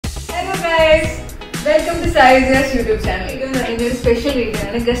Welcome to Sai's YouTube channel. This is a special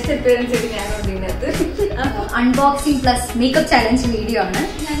video. Guest appearance unboxing plus makeup challenge video.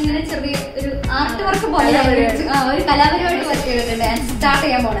 Artwork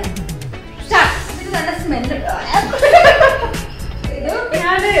start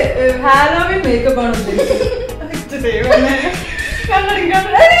Halloween makeup on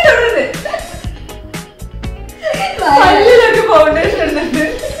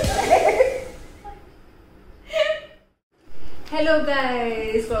Hello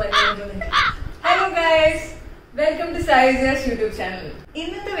guys. Hello guys. Welcome to Sai's YouTube channel. This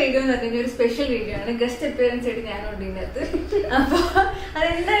video is a special video. Guest appearance is a video.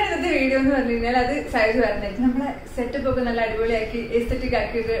 Set up aesthetic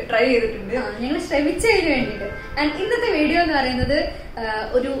try and in the video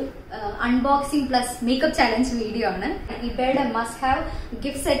unboxing plus makeup challenge video. Ibeda must have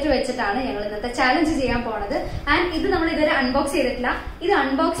gift set to challenge and this unbox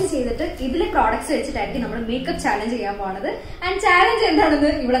products makeup challenge and challenge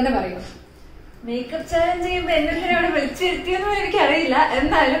makeup challenge seriously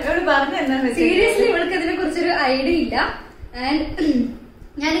idea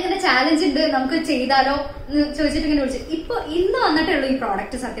and challenge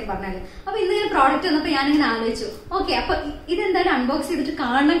product product okay unbox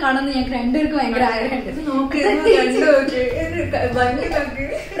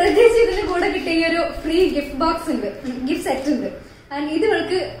free gift box gift set and this is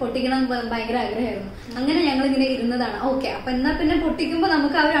pottikkanam bayangara agrahaayirunnu angane njangal ingane irunnathana okay appo enna pinne pottikkumbo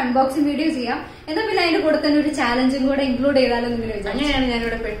namukku aa unboxing video cheyam enna pinne ayinte kude thanne oru challenge kude include cheyidalo ningale vicharichu anganeyanu njan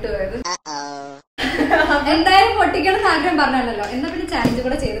ivide pettu poyathu endayum pottikkanam aagram parnallo enna pinne challenge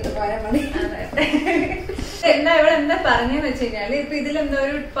kude cheyidittu poya madi enna ivide enna parnenu vecheyal ipo idil endha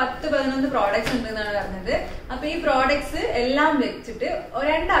oru 10-11 products undennaanu parnathu appo ee products ellam vechittu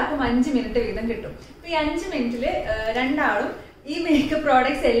രണ്ടാൾക്കും 5 minute വീതം കിട്ടും ഇപ്പൊ ഈ 5 മിനിറ്റിൽ രണ്ടാളും ഈ makeup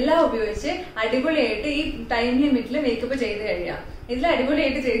products എല്ലാം ഉപയോഗിച്ച് അടിപൊളിയായിട്ട് ഈ ടൈം ലിമിറ്റിൽ മേക്കപ്പ് ചെയ്ത് കഴിയാം ഇതിൽ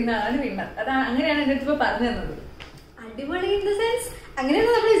അടിപൊളിയായിട്ട് ചെയ്യുന്ന ആളാണ് വിന്നർ അതാണ് അങ്ങനെയാണ് എന്റെ അടുത്ത് പറഞ്ഞു തന്നത് അടിപൊളി ഇൻ ദ സെൻസ്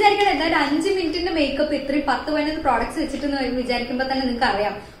അങ്ങനെയൊന്നും നമ്മൾ വിചാരിക്കണം എന്തായാലും 5 മിനിറ്റിന്റെ മേക്കപ്പ് ഇത്രയും 10-15 പ്രോഡക്ട്സ് വെച്ചിട്ട് വിചാരിക്കുമ്പോൾ തന്നെ നിങ്ങൾക്ക്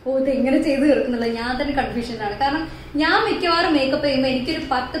അറിയാം ഓ ഇത് എങ്ങനെ ചെയ്ത് തീർക്കുന്നുള്ളത് ഞാൻ തന്നെ കൺഫ്യൂഷനാണ് കാരണം ഞാൻ മിക്കവാറും മേക്കപ്പ് ചെയ്യുമ്പോൾ എനിക്കൊരു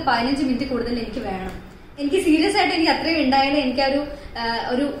 10-15 മിനിറ്റ് കൂടുതൽ എനിക്ക് വേണം എനിക്ക് സീരിയസ് ആയിട്ട് എനിക്ക് അത്രയും ഉണ്ടായാലേ എനിക്ക്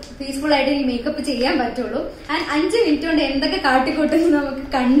ഒരു പീസ്ഫുൾ ആയിട്ട് എനിക്ക് മേക്കപ്പ് ചെയ്യാൻ പറ്റുള്ളൂ ആൻഡ് 5 മിനിറ്റ് കൊണ്ട് എന്തൊക്കെ കാട്ടിക്കൂട്ടെന്ന് നമുക്ക്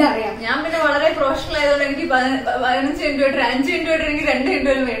കണ്ടറിയാം ഞാൻ പിന്നെ വളരെ പ്രൊഫഷണൽ ആയതുകൊണ്ട് എനിക്ക് 15 മിനിറ്റ് തൊട്ട് 5 മിനിറ്റ് തൊട്ട് എനിക്ക് 2 മിനിറ്റ്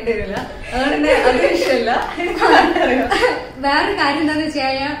പോലും വേണ്ടി വരില്ല അതുകൊണ്ട് അത് വിഷയമല്ല വേറൊരു കാര്യം എന്താണെന്ന് വെച്ച്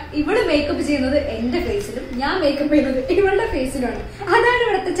കഴിഞ്ഞാൽ ഇവിടെ മേക്കപ്പ് ചെയ്യുന്നത് എന്റെ ഫേസിലും ഞാൻ മേക്കപ്പ് ചെയ്യുന്നത് ഇവളുടെ ഫേസിലുമാണ് അതാണ്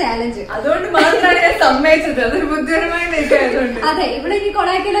ഇവിടുത്തെ ചാലഞ്ച് അതുകൊണ്ട് മാത്രമാണ് ഞാൻ സമ്മതിച്ചത് അതൊരു ബുദ്ധിപരമായ മേക്കപ്പ് അതെ ഇവിടെ ഇനി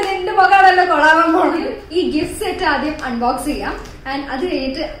കൊളാക്കിയാൽ എന്റെ മുഖമാണല്ലോ കൊളാവാൻ പോകുന്നത് ഈ ഗിഫ്റ്റ് സെറ്റ് ആദ്യം അൺബോക്സ് ചെയ്യാം ആൻഡ് അത്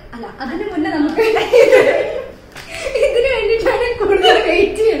കഴിഞ്ഞിട്ട് അല്ല അതിന് മുന്നേ നമുക്ക് ഇതിന് വേണ്ടിയിട്ടാണ് കൂടുതൽ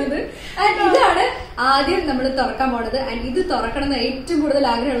വെയിറ്റ് ചെയ്യണത് ആൻഡ് ഇതാണ് ആദ്യം നമ്മൾ തുറക്കാൻ പോണത് ആൻഡ് ഇത് തുറക്കണം എന്ന് ഏറ്റവും കൂടുതൽ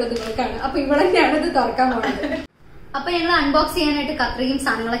ആഗ്രഹമുള്ളത് നിങ്ങൾക്കാണ് അപ്പൊ ഇവിടെ തന്നെയാണ് ഇത് തുറക്കാൻ പോണത് അപ്പൊ ഞങ്ങൾ അൺബോക്സ് ചെയ്യാനായിട്ട് കത്രികയും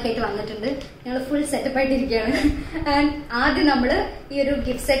സാധനങ്ങളൊക്കെ ആയിട്ട് വന്നിട്ടുണ്ട് ഞങ്ങൾ ഫുൾ സെറ്റപ്പ് ആയിട്ടിരിക്കുകയാണ് ആൻഡ് ആദ്യം നമ്മള് ഈ ഒരു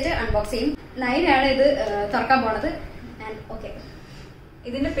ഗിഫ്റ്റ് സെറ്റ് അൺബോക്സ് ചെയ്യും നൈനാണ് ഇത് തുറക്കാൻ പോണത് ആൻഡ് ഓക്കെ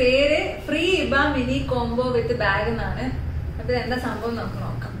ഇതിന്റെ പേര് ഫ്രീ ഇബ മിനി കോംബോ വിത്ത് ബാഗ് എന്നാണ് അപ്പൊ എന്താ സംഭവം നമുക്ക്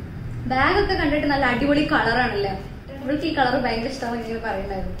നോക്കാം ബാഗ് ഒക്കെ കണ്ടിട്ട് നല്ല അടിപൊളി കളറാണല്ലേ ഇവൾക്ക് ഈ കളർ ഭയങ്കര ഇഷ്ടമാണ് ഇങ്ങനെ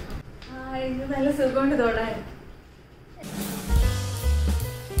പറയുണ്ടായിരുന്നു ഇത് നല്ല സുഖമുണ്ട് തൊടാൻ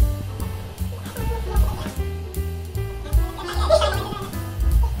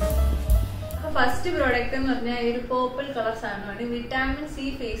ഫസ്റ്റ് പ്രോഡക്റ്റ് എന്ന് പറഞ്ഞാൽ ഈ ഒരു പേർപ്പിൾ കളർ സാധനമാണ് വിറ്റാമിൻ സി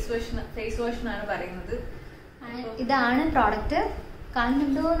ഫേസ് വാഷ് എന്നാണ് പറയുന്നത് ഇതാണ് പ്രോഡക്റ്റ്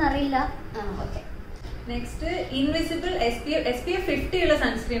കാണുന്നുണ്ടോന്ന് അറിയില്ല ഓക്കെ നെക്സ്റ്റ് ഇൻവിസിബിൾ SPF 50 ഉള്ള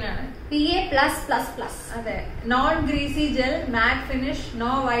സൺസ്ക്രീൻ ആണ് PA+++. അതെ നോൺ ഗ്രീസി ജെൽ മാറ്റ് finish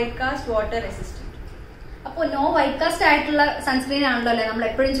no white cast water resistant അപ്പൊ നോ വൈറ്റ് കാസ്റ്റ് ആയിട്ടുള്ള സൺസ്ക്രീൻ ആണല്ലോ അല്ലെ നമ്മൾ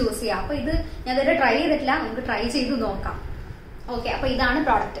എപ്പോഴും ചൂസ് ചെയ്യാം അപ്പൊ ഇത് ഞാൻ ഇതുവരെ ട്രൈ ചെയ്തിട്ടില്ല നമുക്ക് ട്രൈ ചെയ്ത് നോക്കാം ഓക്കെ അപ്പൊ ഇതാണ്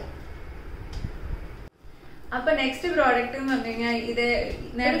പ്രോഡക്റ്റ് അപ്പൊ നെക്സ്റ്റ് പ്രോഡക്റ്റ് എന്ന് പറഞ്ഞു കഴിഞ്ഞാൽ ഇത്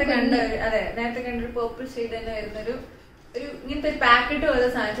നേരത്തെ കണ്ടൊരു പേർപ്പിൾ ഷെയ്ഡ് തന്നെ വരുന്നൊരു ഇങ്ങനത്തെ ഒരു പാക്കറ്റ് പോലെ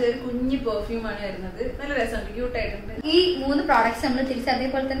സാധിച്ചത് ഒരു കുഞ്ഞു പെർഫ്യൂം ആണ് വരുന്നത് നല്ല രസമുണ്ട് ക്യൂട്ട് ആയിട്ടുണ്ട് ഈ 3 പ്രോഡക്ട്സ് നമ്മൾ തിരിച്ച്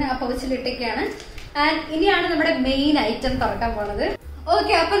അതേപോലെ തന്നെ ആ പൗച്ചിലിട്ടൊക്കെയാണ് ആൻഡ് ഇനിയാണ് നമ്മുടെ മെയിൻ ഐറ്റം തുറക്കാൻ പോകുന്നത്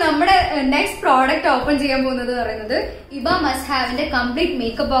ഓക്കെ അപ്പൊ നമ്മുടെ നെക്സ്റ്റ് പ്രോഡക്റ്റ് ഓപ്പൺ ചെയ്യാൻ പോകുന്നത് പറയുന്നത് ഇബ മസ്റ്റ് ഹാവിന്റെ കംപ്ലീറ്റ്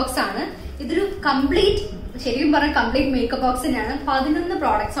മേക്കപ്പ് ബോക്സ് ആണ് ഇതൊരു കംപ്ലീറ്റ് ശരിക്കും പറഞ്ഞ കംപ്ലീറ്റ് മേക്കപ്പ് ബോക്സ് തന്നെയാണ് 11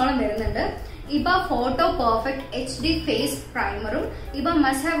 പ്രോഡക്ട്സോളം വരുന്നുണ്ട് ഇബ photo perfect HD face പ്രൈമറും ഇബ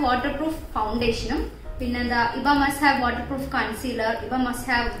must have water proof ഫൗണ്ടേഷനും പിന്നെന്താ ഇബ must have water proof concealer ഇബ must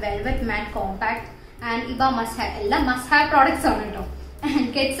have velvet mat compact and ഇബ must have, എല്ലാം മസ്റ്റ് ഹാവ് പ്രോഡക്ട്സ് ആണ് കേട്ടോ.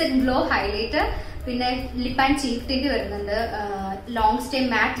 കെറ്റ് സെറ്റ് ഗ്ലോ ഹൈലൈറ്റർ, പിന്നെ lip and cheek tint വരുന്നുണ്ട്, long stay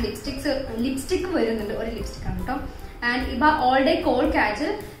മാറ്റ് lipstick വരുന്നുണ്ട്, ഒരു lipstick ആണ് കേട്ടോ. And ഇബ all day call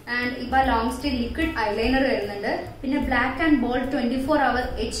kajal and ഇബ long stay liquid eyeliner വരുന്നുണ്ട്, പിന്നെ black and bold 24 hour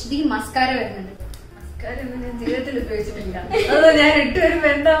HD mascara വരുന്നുണ്ട്. ഞാൻ ജീവിതത്തിൽ ഉപയോഗിച്ചിട്ടില്ല, ഞാൻ 8 വരും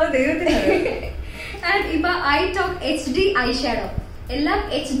എന്താവോ ദൈവത്തിന്. And ഇബ I talk HD I shadow, എല്ലാം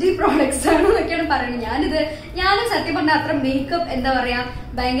HD പ്രോഡക്ട്സ് ആണ് എന്നൊക്കെയാണ് പറയുന്നത്. ഞാനും സത്യം പറഞ്ഞാൽ അത്ര മേക്കപ്പ് എന്താ പറയാ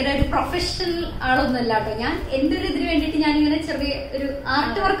ഭയങ്കര ഒരു പ്രൊഫഷണൽ ആളൊന്നുമല്ല കേട്ടോ. ഞാൻ എന്റെ ഒരു ഇതിന് വേണ്ടിയിട്ട് ഞാനിങ്ങനെ ചെറിയ ഒരു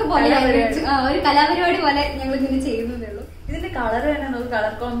ആർട്ട് വർക്ക് പോലെ ഒരു കലാപരിപാടി പോലെ ഞങ്ങൾ ഇങ്ങനെ ചെയ്യുന്നതേ ഉള്ളൂ. ഇതിന്റെ കളർ തന്നെ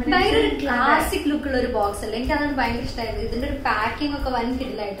കളർ കോമ്പിനേഷൻ ഭയങ്കര ഒരു ക്ലാസിക് ലുക്കുള്ള ഒരു ബോക്സ് അല്ലേ, എനിക്ക് അതാണ് ഭയങ്കര ഇഷ്ടമായത്. ഇതിന്റെ ഒരു പാക്കിംഗ് ഒക്കെ വൻ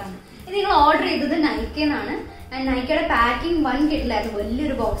കിടിലായിട്ടാണ്. ഇത് നിങ്ങൾ ഓർഡർ ചെയ്തത് നൈക്കന്നാണ്. നൈക്കയുടെ പാക്കിംഗ് വൻ കിടിലായിരുന്നു,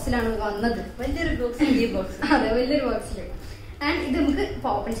 വലിയൊരു ബോക്സിലാണ് വന്നത്. വലിയൊരു ബോക്സ്, ഈ ബോക്സ് അതെ വലിയൊരു ബോക്സിൽ. ആൻഡ് ഇത് നമുക്ക്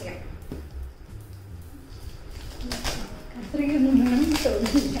ഓപ്പൺ ചെയ്യാം.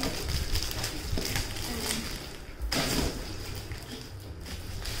 തോന്നുന്നില്ല.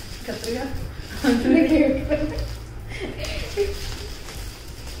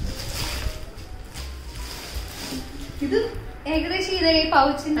 ഇത് ഏകദേശം ഇതേ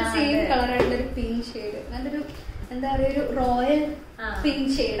പൗച്ചിന്റെ സെയിം കളർ ആയിട്ടുള്ള ഒരു പിങ്ക് ഷെയ്ഡ്, നല്ലൊരു എന്താ പറയുക ഒരു റോയൽ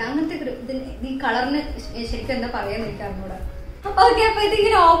പിങ്ക് ഷെയ്ഡ്, അങ്ങനത്തെ ഈ കളറിന് ശരിക്കും എന്താ പറയാന്ന് എനിക്ക് അറിഞ്ഞൂടാ. ഓക്കെ, അപ്പൊ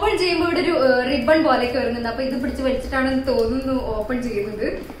ഇതിങ്ങനെ ഓപ്പൺ ചെയ്യുമ്പോൾ ഇവിടെ ഒരു റിബൺ പോലെയൊക്കെ വരുന്നുണ്ട്. അപ്പൊ ഇത് പിടിച്ച് വലിച്ചിട്ടാണെന്ന് തോന്നുന്നു ഓപ്പൺ ചെയ്യുന്നത്.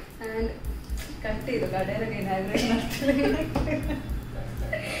 ആൻഡ് കട്ട് ചെയ്തു കടയിലൊക്കെ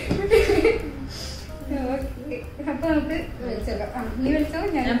അപ്പൊ നമുക്ക് വലിച്ചേക്കാം. നീ വലിച്ചോ,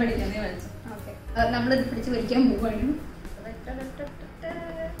 ഞാൻ പഠിക്കാം, നീ വലിച്ചോ. ഓക്കെ, നമ്മളിത് പിടിച്ച് വലിക്കാൻ പോവാണ്.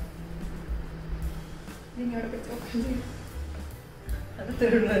 ഇങ്ങോട്ട് പിടിച്ച് ഓപ്പൺ ചെയ്യും.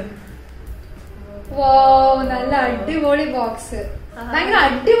 വോ, നല്ല അടിപൊളി ബോക്സ്, ഭയങ്കര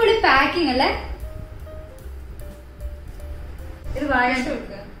അടിപൊളി പാക്കിംഗ് അല്ലേ. ഇത് വായിച്ചു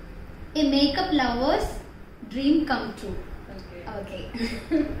കൊടുക്കുക. A makeup lovers dream come true. Okay,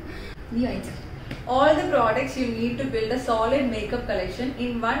 നീ വായിച്ചു. All the products you need to build a solid makeup collection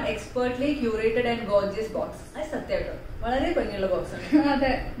in one expertly curated and gorgeous box. അത് സത്യമായിട്ടോ വളരെ ഭംഗിയുള്ള ബോക്സ് ആണ്.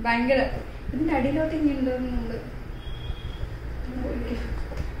 അതെ, ഭയങ്കര. ഇതിന്റെ അടിയിലോട്ട് ഇങ്ങനെയുണ്ട്.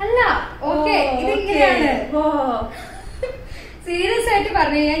 അല്ല, ഓക്കെ, ഇതിങ്ങനെയാണ്. സീരിയസ് ആയിട്ട്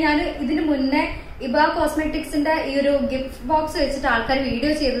പറഞ്ഞു കഴിഞ്ഞാൽ ഞാൻ ഇതിന് മുന്നേ ഇബ കോസ്മെറ്റിക്സിന്റെ ഈ ഒരു ഗിഫ്റ്റ് ബോക്സ് വെച്ചിട്ട് ആൾക്കാർ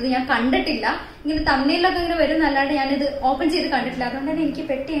വീഡിയോ ചെയ്തത് ഞാൻ കണ്ടിട്ടില്ല. ഇങ്ങനെ തമ്മിലൊക്കെ ഇങ്ങനെ വരുന്നല്ലാണ്ട് ഞാനിത് ഓപ്പൺ ചെയ്ത് കണ്ടിട്ടില്ല. അതുകൊണ്ട് തന്നെ എനിക്ക്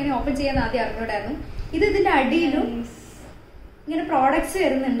പെട്ടി എങ്ങനെ ഓപ്പൺ ചെയ്യാൻ ആദ്യം അറിഞ്ഞൂടായിരുന്നു. ഇത് ഇതിന്റെ അടിയിലും ഇങ്ങനെ പ്രോഡക്ട്സ്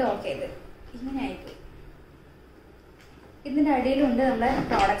വരുന്നുണ്ട്. ഓക്കെ, ഇത് ഇങ്ങനെ ആയിട്ട് ഇതിന്റെ അടിയിലും ഉണ്ട് നമ്മളെ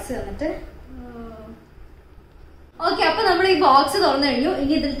പ്രോഡക്ട്സ് വന്നിട്ട്. ഓക്കെ, അപ്പൊ നമ്മൾ ഈ ബോക്സ് തുറന്നു കഴിഞ്ഞു.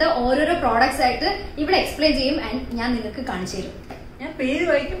 ഇനി ഇതിലത്തെ ഓരോരോ പ്രോഡക്ട്സ് ആയിട്ട് ഇവിടെ എക്സ്പ്ലെയിൻ ചെയ്യും ആൻഡ് ഞാൻ നിങ്ങൾക്ക് കാണിച്ചു തരും. ഞാൻ പേര്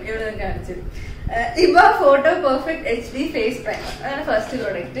വായിക്കും, ഇവിടെ കാണിച്ചത്. ഇബ photo perfect HD face primer, അതാണ് ഫസ്റ്റ്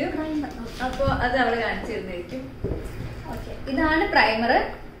പ്രോഡക്റ്റ്. അപ്പൊ അത് അവിടെ കാണിച്ചിരുന്നായിരിക്കും. ഓക്കെ, ഇതാണ് പ്രൈമർ.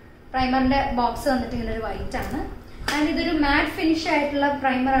 പ്രൈമറിന്റെ ബോക്സ് വന്നിട്ട് ഇങ്ങനെ ഒരു വൈറ്റ് ആണ്. ആൻഡ് ഇതൊരു മാറ്റ് ഫിനിഷ് ആയിട്ടുള്ള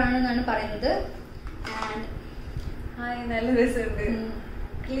പ്രൈമർ ആണെന്നാണ് പറയുന്നത്. ആൻഡ് നല്ല രസമുണ്ട്,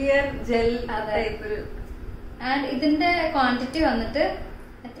 ക്ലിയർ ജെൽ ടൈപ്പ്. ആൻഡ് ഇതിന്റെ ക്വാണ്ടിറ്റി വന്നിട്ട്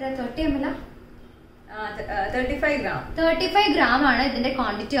എത്ര, 30 ml? 35 gram ആണ് ഇതിന്റെ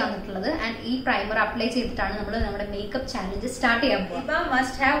ക്വാണ്ടിറ്റി വന്നിട്ടുള്ളത്. ആൻഡ് ഈ പ്രൈമർ അപ്ലൈ ചെയ്തിട്ടാണ് നമ്മൾ നമ്മുടെ മേക്കപ്പ് ചാലഞ്ച് സ്റ്റാർട്ട് ചെയ്യാൻ പോകുന്നത്. ഇപ്പൊ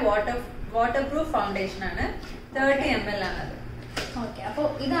must have water proof foundation ആണ്, 30 ml ആണ്. ഓക്കെ, അപ്പൊ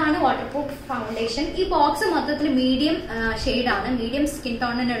ഇതാണ് വാട്ടർ പ്രൂഫ് ഫൗണ്ടേഷൻ. ഈ ബോക്സ് മൊത്തത്തിൽ മീഡിയം ഷെയ്ഡാണ്, മീഡിയം സ്കിൻ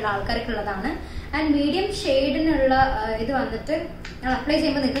ടോണിനുള്ള ആൾക്കാർക്ക് ഉള്ളതാണ്. ആൻഡ് മീഡിയം ഷെയ്ഡിനുള്ള ഇത് വന്നിട്ട് ഞാൻ അപ്ലൈ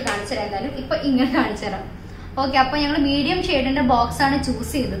ചെയ്യുമ്പോൾ നിങ്ങൾക്ക് കാണിച്ചു തരാം. എന്തായാലും ഇപ്പൊ ഇങ്ങനെ കാണിച്ചു തരാം. ഓക്കെ, അപ്പൊ ഞങ്ങൾ മീഡിയം ഷെയ്ഡിന്റെ ബോക്സ് ആണ്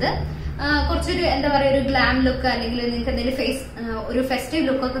ചൂസ് ചെയ്തത്. കുറച്ചൊരു എന്താ പറയുക ഒരു ഗ്ലാം ലുക്ക് അല്ലെങ്കിൽ നിങ്ങൾക്ക് എന്തെങ്കിലും ഫേസ് ഒരു ഫെസ്റ്റീവ്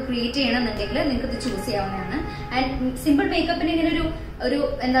ലുക്ക് ഒക്കെ ക്രിയേറ്റ് ചെയ്യണമെന്നുണ്ടെങ്കിൽ നിങ്ങൾക്ക് ഇത് ചൂസ് ചെയ്യാവുന്നതാണ്. ആൻഡ് സിമ്പിൾ മേക്കപ്പിന് ഇങ്ങനെ ഒരു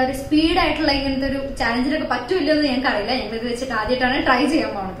എന്താ ഒരു സ്പീഡ് ആയിട്ടുള്ള ഇങ്ങനത്തെ ഒരു ചാലഞ്ചിലൊക്കെ പറ്റൂല്ലോ എന്ന് ഞങ്ങൾക്ക് അറിയില്ല. ഞങ്ങൾ ഇത് വെച്ചിട്ട് ആദ്യമായിട്ടാണ് ട്രൈ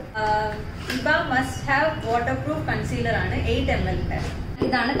ചെയ്യാൻ പോകുന്നത്. ഇബ must have water proof concealer ആണ്, 8 ml.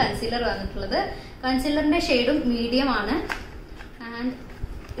 ഇതാണ് കൺസീലർ വന്നിട്ടുള്ളത്. കൺസീലറിന്റെ ഷെയ്ഡും മീഡിയം ആണ്. ആൻഡ്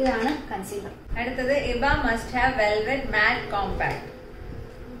ഇതാണ് കൺസീലർ. അടുത്തത് ഇബ must have velvet mat compact.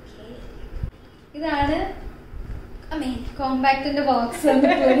 ഇതാണ് കോമ്പാക്ടിന്റെ ബോക്സ്.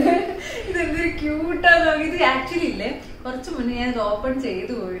 ഇതെന്തൊരു ക്യൂട്ടാണ്. ഇത് ആക്ച്വലി ഇല്ലേ കുറച്ച് മുന്നേ ഞാൻ ഇത് ഓപ്പൺ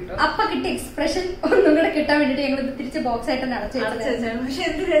ചെയ്തു പോയിട്ടോ. അപ്പൊ കിട്ടിയ എക്സ്പ്രഷൻ ഒന്നും കൂടെ കിട്ടാൻ വേണ്ടിട്ട് ഞങ്ങൾ ഇത് തിരിച്ച് ബോക്സ് ആയിട്ട് നടച്ചു. പക്ഷെ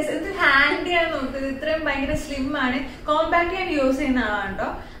എന്ത് രസം, എന്ത് ഹാൻഡിയാണ് നോക്കുന്നത്. ഇത്രയും ഭയങ്കര സ്ലിം ആണ്. കോമ്പാക്ട് ഞാൻ യൂസ് ചെയ്യുന്ന ആളാണ് കേട്ടോ.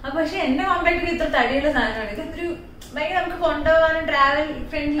 പക്ഷെ എന്റെ കോമ്പാക്ടിന് ഇത്ര തടിയുള്ള സാധനമാണ്. ഇതൊരു ഭയങ്കര നമുക്ക് കൊണ്ടുപോകാനും ട്രാവൽ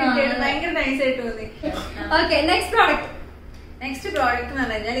ഫ്രണ്ട്ലി ആയിട്ട് ഭയങ്കര നൈസ് ആയിട്ട് തോന്നി. Okay, next product. Next product എന്ന്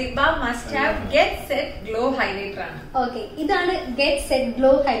പറഞ്ഞാൽ ഇബ must have get set glow highlighter ആണ്. ഓക്കെ, ഇതാണ് get set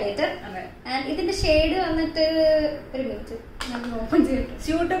glow highlighter. And ഇതിന്റെ ഷെയ്ഡ് വന്നിട്ട് ഒരു മിനിറ്റ് ഞാൻ ഓപ്പൺ ചെയ്തിട്ട്.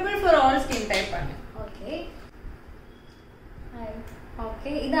 Suitable for all skin type ആണ്. ഓക്കെ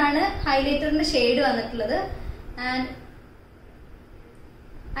ഓക്കെ, ഇതാണ് ഹൈലൈറ്ററിന്റെ ഷെയ്ഡ് വന്നിട്ടുള്ളത്. ആൻഡ്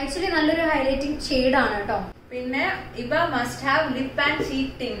ആക്ച്വലി നല്ലൊരു ഹൈലൈറ്റിംഗ് ഷെയ്ഡ് ആണ് കേട്ടോ. പിന്നെ ഇബ must have lip and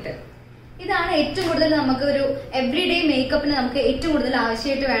cheek tint. ഇതാണ് ഏറ്റവും കൂടുതൽ നമുക്ക് ഒരു എവറിഡേ മേക്കപ്പിന് നമുക്ക് ഏറ്റവും കൂടുതൽ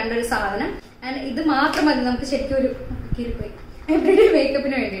ആവശ്യമായിട്ട് വേണ്ട ഒരു സാധനം. ആൻഡ് ഇത് മാത്രം മതി നമുക്ക് ശരിക്കും ഒരു പോയി എവറിഡേ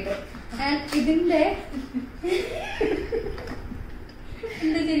മേക്കപ്പിന് വേണ്ടിയിട്ട്. ആൻഡ് ഇതിന്റെ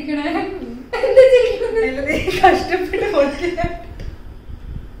എന്താ ചിരിക്കണേ? കഷ്ടപ്പെട്ട്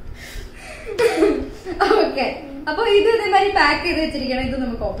ഓക്കെ, അപ്പൊ ഇത് ഇതേമാതിരി പാക്ക് ചെയ്ത് വെച്ചിരിക്കണം. ഇത്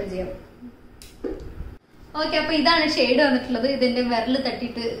നമുക്ക് ഓപ്പൺ ചെയ്യാം. ഓക്കെ, അപ്പൊ ഇതാണ് ഷെയ്ഡ് വന്നിട്ടുള്ളത്. ഇതിന്റെ വിരല്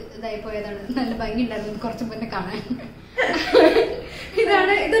തട്ടിയിട്ട് ഇതായി പോയതാണ്. നല്ല ഭംഗി ഉണ്ടായിരുന്നു കുറച്ച് മുന്നേ കാണാൻ.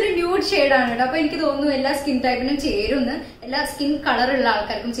 ഇതൊരു ന്യൂഡ് ഷെയ്ഡ് ആണ് കേട്ടോ. അപ്പൊ എനിക്ക് തോന്നുന്നു എല്ലാ സ്കിൻ ടൈപ്പിനും ചേരുന്ന്, എല്ലാ സ്കിൻ കളറുള്ള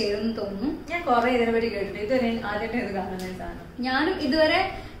ആൾക്കാർക്കും ചേരുമെന്ന് തോന്നുന്നു. ഞാൻ കുറെ ഇതിനെ പറ്റി കേട്ടിട്ട് ഇതുവരെ ആദ്യമായിട്ട് ഇത് കാണുന്ന സാധനം. ഞാനും ഇതുവരെ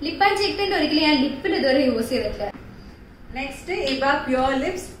ലിപ്പ് ആൻഡ് ചീക്കിന്റെ ഒരിക്കലും ഞാൻ ലിപ്പിൽ ഇതുവരെ യൂസ് ചെയ്തിട്ടില്ല. Next ഇബ pure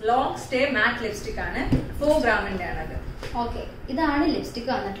lips long stay മാറ്റ് ലിപ്സ്റ്റിക് ആണ്. 4 ഗ്രാമിന്റെ ആണത്. ഓക്കെ, ഇതാണ് ലിപ്സ്റ്റിക്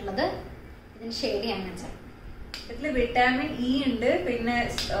വന്നിട്ടുള്ളത്. ഇതിന് ഷെയ്ഡ് ഞാൻ വെച്ചാൽ ഇതില് വിറ്റാമിൻ ഇ ഉണ്ട്. പിന്നെ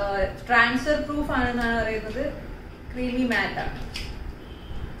ട്രാൻസ്ഫർ പ്രൂഫ് ആണെന്നാണ് പറയുന്നത്. ക്രീമി മാറ്റ് ആണ്.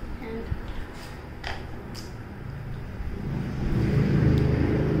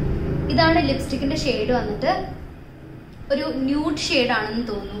 ഇതാണ് ലിപ്സ്റ്റിക്കിന്റെ ഷെയ്ഡ് വന്നിട്ട് ഒരു ന്യൂഡ് ഷെയ്ഡ് ആണെന്ന്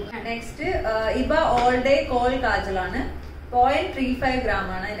തോന്നുന്നു. Next ഇബ all day call kajal ആണ്. 0.35 ഗ്രാം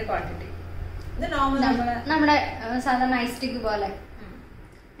ആണ് അതിന്റെ ക്വാണ്ടിറ്റി. ഇത് നോർമൽ നമ്മുടെ സാധാരണ ഐ സ്റ്റിക്ക് പോലെ.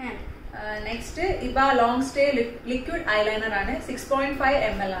 Next ഇബ long stay liquid eyeliner ആണ്. 6.5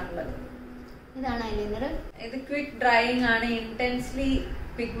 ml ആണുള്ളത്. ഇതാണ് ഐലൈനർ. ഇത് ക്വിക്ക് ഡ്രൈയിങ് ആണ്, ഇന്റൻസ്ലി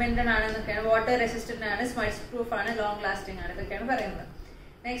പിഗ്മെന്റഡ് ആണ് എന്നൊക്കെയാണ്. വാട്ടർ റെസിസ്റ്റന്റ് ആണ്, സ്മച്ച് പ്രൂഫ് ആണ്, ലോങ് ലാസ്റ്റിംഗ് ആണ്, ഇതൊക്കെയാണ് പറയുന്നത്.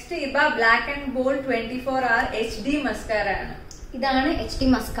 Next ഇബ black and bold 24 hour HD mascara ആണ്. ഇതാണ് HD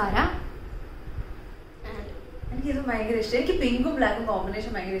മസ്കാര. എനിക്കിത് ഭയങ്കര ഇഷ്ടം. എനിക്ക് പിങ്കും ബ്ലാക്കും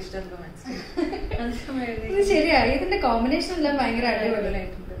കോമ്പിനേഷൻ ഭയങ്കര ഇഷ്ടം. ശരിയാണ്, ഇതിന്റെ കോമ്പിനേഷൻ എല്ലാം ഭയങ്കര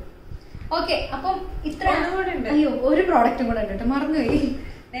അടിപൊളിയായിട്ടുണ്ട്. ഓക്കെ, അപ്പം ഇത്ര അയ്യോ ഒരു പ്രോഡക്റ്റും കൂടെ ഉണ്ട് കേട്ടോ, മറന്നുപോയി.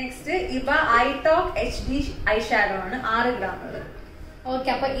 Next ഇബ I talk HD I shadow ആണ്. 6 ഗ്രാം ഉള്ളത്. ഓക്കെ,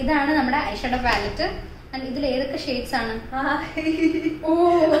 അപ്പൊ ഇതാണ് നമ്മുടെ ഐ ഷാഡോ പാലറ്റ്. ഇതിൽ ഏതൊക്കെ ഷെയ്ഡ്സ് ആണ്? ഓ,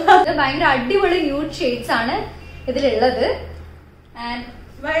 ഇത് ഭയങ്കര അടിപൊളി ന്യൂഡ് ഷെയ്ഡ്സ് ആണ് ഇതിലുള്ളത്. ആൻഡ്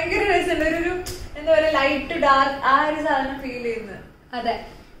ഭയങ്കര രസമുണ്ട്. ഒരു എന്താ പറയുക, ലൈറ്റ് ഡാർക്ക് ആ ഒരു സാധനം ഫീൽ ചെയ്യുന്നത്. അതെ,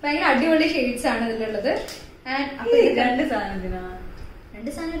 ഭയങ്കര അടിപൊളി ഷെയ്ഡ്സ് ആണ് ഇതിലുള്ളത്. ആൻഡ് അപ്പൊ രണ്ട് സാധനത്തിനാ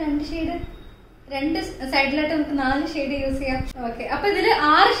രണ്ട് ഷെയ്ഡ്, രണ്ട് സൈഡിലായിട്ട് നമുക്ക് 4 ഷെയ്ഡ് യൂസ് ചെയ്യാം. ഓക്കെ, അപ്പൊ ഇതില്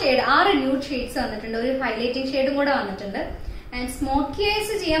 6 ന്യൂഡ് ഷെയ്ഡ്സ് വന്നിട്ടുണ്ട്. ഒരു ഹൈലൈറ്റിംഗ് ഷെയ്ഡും കൂടെ വന്നിട്ടുണ്ട്. ആൻഡ് സ്മോക്കി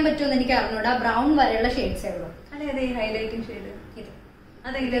ഐസ് ചെയ്യാൻ പറ്റുമെന്ന് എനിക്ക് അറിഞ്ഞൂടാ. ബ്രൗൺ വരെയുള്ള ഷെയ്ഡ്സേ ഉള്ളൂ. അതെ, ഈ ഹൈലൈറ്റിംഗ് ഷെയ്ഡ് ഇത്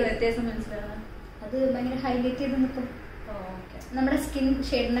അതെങ്കിലും വ്യത്യാസം മനസ്സിലാവാം. അത് ഭയങ്കര ഹൈലൈറ്റ് ചെയ്ത് നിൽക്കും. നമ്മുടെ സ്കിൻ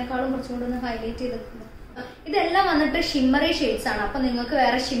ഷെയ്ഡിനെക്കാളും കുറച്ചുകൂടെ ഒന്ന് ഹൈലൈറ്റ് ചെയ്ത് നിൽക്കും. ഇതെല്ലാം വന്നിട്ട് ഷിമ്മറി ഷെയ്ഡ്സ് ആണ്. അപ്പൊ നിങ്ങൾക്ക്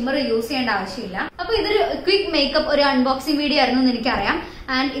വേറെ ഷിമ്മർ യൂസ് ചെയ്യേണ്ട ആവശ്യമില്ല. അപ്പൊ ഇതൊരു ക്വിക്ക് മേക്കപ്പ് ഒരു അൺബോക്സിംഗ് വീഡിയോ ആയിരുന്നു എന്ന് എനിക്കറിയാം.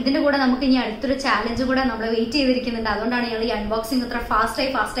 ആൻഡ് ഇതിന്റെ കൂടെ നമുക്ക് ഇനി അടുത്തൊരു ചാലഞ്ച് കൂടെ നമ്മൾ വെയിറ്റ് ചെയ്തിരിക്കുന്നുണ്ട്. അതുകൊണ്ടാണ് ഞങ്ങൾ ഈ അൺബോക്സിംഗ് ഇത്ര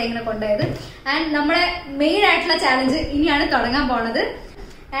ഫാസ്റ്റായി ഇങ്ങനെ കൊണ്ടുപോയത്. ആൻഡ് നമ്മുടെ മെയിൻ ആയിട്ടുള്ള ചാലഞ്ച് ഇനിയാണ് തുടങ്ങാൻ പോണത്.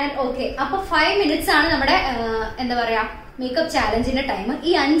 ആൻഡ് ഓക്കെ, അപ്പൊ 5 minutes ആണ് നമ്മുടെ എന്താ പറയാ മേക്കപ്പ് ചാലഞ്ചിന്റെ ടൈം.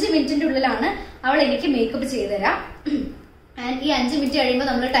 ഈ 5 മിനിറ്റിന്റെ ഉള്ളിലാണ് അവൾ എനിക്ക് മേക്കപ്പ് ചെയ്തു തരാം. ആൻഡ് ഈ 5 മിനിറ്റ് കഴിയുമ്പോൾ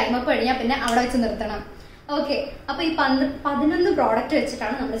നമ്മൾ ടൈം അപ്പ് കഴിഞ്ഞാൽ പിന്നെ അവിടെ വെച്ച് നിർത്തണം. ഓക്കെ, അപ്പൊ ഈ 11 പ്രോഡക്റ്റ്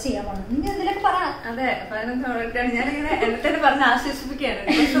വെച്ചിട്ടാണ് നമ്മൾ ചെയ്യാൻ പോകുന്നത്. നിങ്ങൾ എന്തിനൊക്കെ പറ. അതെ, 11 പ്രോഡക്റ്റാണ്. ഞാനിങ്ങനെ എന്നെ തന്നെ പറഞ്ഞ് ആശ്വസിപ്പിക്കുകയാണ്.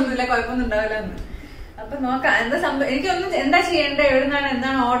 പ്രശ്നമൊന്നുമില്ല, കുഴപ്പമൊന്നും ഉണ്ടാവില്ല എന്ന്. അപ്പൊ നോക്കാം എന്താ സംഭവം. എനിക്കൊന്നും എന്താ ചെയ്യേണ്ടത്, എവിടുന്നാണ്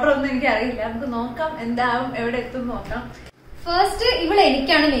എന്താണ് ഓർഡർ ഒന്നും എനിക്ക് അറിയില്ല. നമുക്ക് നോക്കാം എന്താവും, എവിടെ എത്തും നോക്കാം. ഫസ്റ്റ് ഇവള്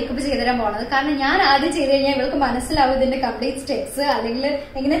എനിക്കാണ് മേക്കപ്പ് ചെയ്തുതരാൻ പോണത്. കാരണം ഞാൻ ആദ്യം ചെയ്ത് കഴിഞ്ഞാൽ ഇവൾക്ക് മനസ്സിലാവും ഇതിന്റെ കംപ്ലീറ്റ് സ്റ്റെപ്സ്, അല്ലെങ്കിൽ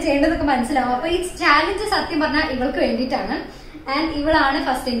എങ്ങനെ ചെയ്യേണ്ടതൊക്കെ മനസ്സിലാവും. അപ്പൊ ഈ ചാലഞ്ച് സത്യം പറഞ്ഞാൽ ഇവൾക്ക് വേണ്ടിയിട്ടാണ്. ആൻഡ് ഇവളാണ്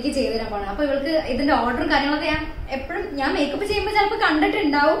ഫസ്റ്റ് എനിക്ക് ചെയ്തു തരാൻ പോണത്. അപ്പൊ ഇവൾക്ക് ഇതിന്റെ ഓർഡറും കാര്യങ്ങളൊക്കെ ഞാൻ മേക്കപ്പ് ചെയ്യുമ്പോൾ ചിലപ്പോൾ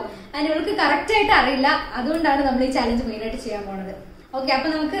കണ്ടിട്ടുണ്ടാവും. ആൻഡ് ഇവൾക്ക് കറക്റ്റ് ആയിട്ട് അറിയില്ല. അതുകൊണ്ടാണ് നമ്മൾ ഈ ചാലഞ്ച് മെയിൻ ആയിട്ട് ചെയ്യാൻ പോണത്. ഓക്കെ, അപ്പൊ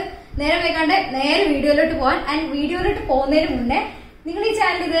നമുക്ക് നേരെ വെക്കാണ്ട് നേരെ വീഡിയോയിലോട്ട് പോകാൻ. ആൻഡ് വീഡിയോയിലോട്ട് പോകുന്നതിന് മുന്നേ നിങ്ങൾ ഈ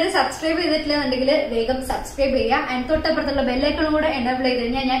ചാനൽ ഇതുവരെ സബ്സ്ക്രൈബ് ചെയ്തിട്ടില്ലെന്നുണ്ടെങ്കിൽ വേഗം സബ്സ്ക്രൈബ് ചെയ്യുക. ആൻഡ് തൊട്ടപ്പുറത്തുള്ള ബെല്ലൈക്കണും കൂടെ എനേബിൾ ചെയ്ത്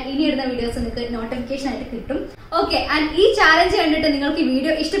കഴിഞ്ഞാൽ ഞാൻ ഇനി ഇടുന്ന വീഡിയോസ് നിങ്ങൾക്ക് നോട്ടിഫിക്കേഷൻ ആയിട്ട് കിട്ടും. ഓക്കെ, ആൻഡ് ഈ ചാലഞ്ച് കണ്ടിട്ട് നിങ്ങൾക്ക് ഈ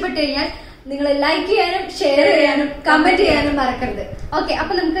വീഡിയോ ഇഷ്ടപ്പെട്ടു കഴിഞ്ഞാൽ നിങ്ങൾ ലൈക്ക് ചെയ്യാനും ഷെയർ ചെയ്യാനും കമന്റ് ചെയ്യാനും മറക്കരുത്. ഓക്കെ,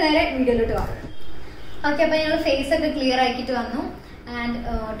 അപ്പൊ നമുക്ക് നേരെ വീഡിയോയിലോട്ട് പോകാം. ഓക്കെ, അപ്പൊ ഞങ്ങൾ ഫേസ് ഒക്കെ ക്ലിയർ ആക്കിയിട്ട് വന്നു. ആൻഡ്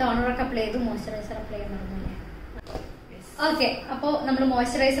ടോണറൊക്കെ അപ്ലൈ ചെയ്തു, മോയ്സ്ചറൈസർ അപ്ലൈ ചെയ്യുന്നുണ്ടല്ലേ. ഓക്കെ, അപ്പൊ നമ്മൾ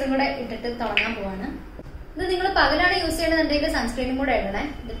മോയ്സ്ചറൈസറും കൂടെ ഇട്ടിട്ട് തുടങ്ങാൻ പോവാണ്. ഇത് നിങ്ങൾ പകലാണ് യൂസ് ചെയ്യണമെന്നുണ്ടെങ്കിൽ സൺസ്ക്രീനും കൂടെ ഇടണേ.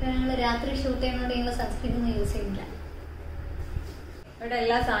 ഇതിപ്പോ ഞങ്ങൾ രാത്രി ഷൂട്ട് ചെയ്യുന്നതുകൊണ്ട് ഞങ്ങൾ സൺസ്ക്രീൻ ഒന്നും യൂസ് ചെയ്യുന്നില്ല. ഇവിടെ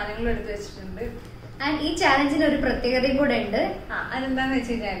എല്ലാ സാധനങ്ങളും എടുത്ത് വെച്ചിട്ടുണ്ട്. ആൻഡ് ഈ ചാലഞ്ചിന് ഒരു പ്രത്യേകതയും കൂടെ ഉണ്ട്. അതെന്താന്ന്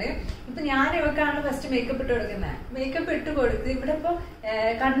വെച്ച് കഴിഞ്ഞാല് ഇപ്പൊ ഞാൻ ഇവക്കാണ് ഫസ്റ്റ് മേക്കപ്പ് ഇട്ട് കൊടുക്കുന്നത്. മേക്കപ്പ് ഇട്ട് കൊടുത്ത് ഇവിടെ ഇപ്പൊ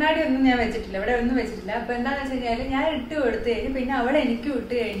കണ്ണാടി ഒന്നും ഞാൻ വെച്ചിട്ടില്ല, ഇവിടെ ഒന്നും വെച്ചിട്ടില്ല. അപ്പൊ എന്താന്ന് വെച്ച് കഴിഞ്ഞാല് ഞാൻ ഇട്ട് കൊടുത്തു കഴിഞ്ഞ് പിന്നെ അവളെ എനിക്കും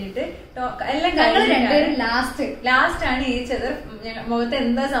ഇട്ട് കഴിഞ്ഞിട്ട് എല്ലാം ലാസ്റ്റ് ആണ് ഈ ചെതർ മുഖത്ത്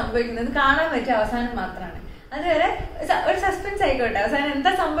എന്താ സംഭവിക്കുന്നത് കാണാൻ പറ്റിയ അവസാനം മാത്രമാണ്. അതുവരെ ഒരു സസ്പെൻസ് ആയിക്കോട്ടെ, അവസാനം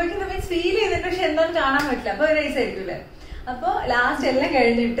എന്താ സംഭവിക്കുന്നത് മീൻസ് ഫീൽ ചെയ്തിട്ട് പക്ഷെ എന്താന്ന് കാണാൻ പറ്റില്ല. അപ്പൊ ഒരു റൈസ് ആയിരിക്കൂലേ. അപ്പൊ ലാസ്റ്റ് എല്ലാം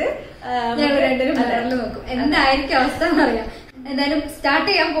കഴിഞ്ഞിട്ട് നോക്കും എന്തായിരിക്കും അവസ്ഥ എന്നറിയാം. എന്തായാലും സ്റ്റാർട്ട്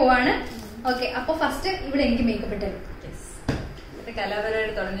ചെയ്യാൻ പോവാണ്. ഓക്കെ, അപ്പൊ ഫസ്റ്റ് ഇവിടെ എനിക്ക് മേക്കപ്പ് ഇട്ടു.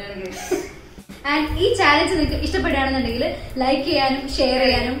 കലാപരമായിട്ട് തുടങ്ങിയാണ്. ആൻഡ് ഈ ചാലഞ്ച് നിങ്ങൾക്ക് ഇഷ്ടപ്പെടുകയാണെന്നുണ്ടെങ്കിൽ ലൈക്ക് ചെയ്യാനും ഷെയർ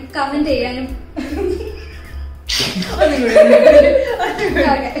ചെയ്യാനും കമന്റ് ചെയ്യാനും.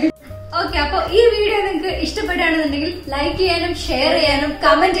 ഓക്കെ, അപ്പൊ ഈ വീഡിയോ നിങ്ങൾക്ക് ഇഷ്ടപ്പെടുകയാണെന്നുണ്ടെങ്കിൽ ലൈക്ക് ചെയ്യാനും ഷെയർ ചെയ്യാനും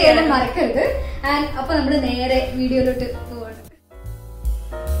കമന്റ് ചെയ്യാനും മറക്കരുത്. ആൻഡ് അപ്പൊ നമ്മള് നേരെ വീഡിയോയിലോട്ട്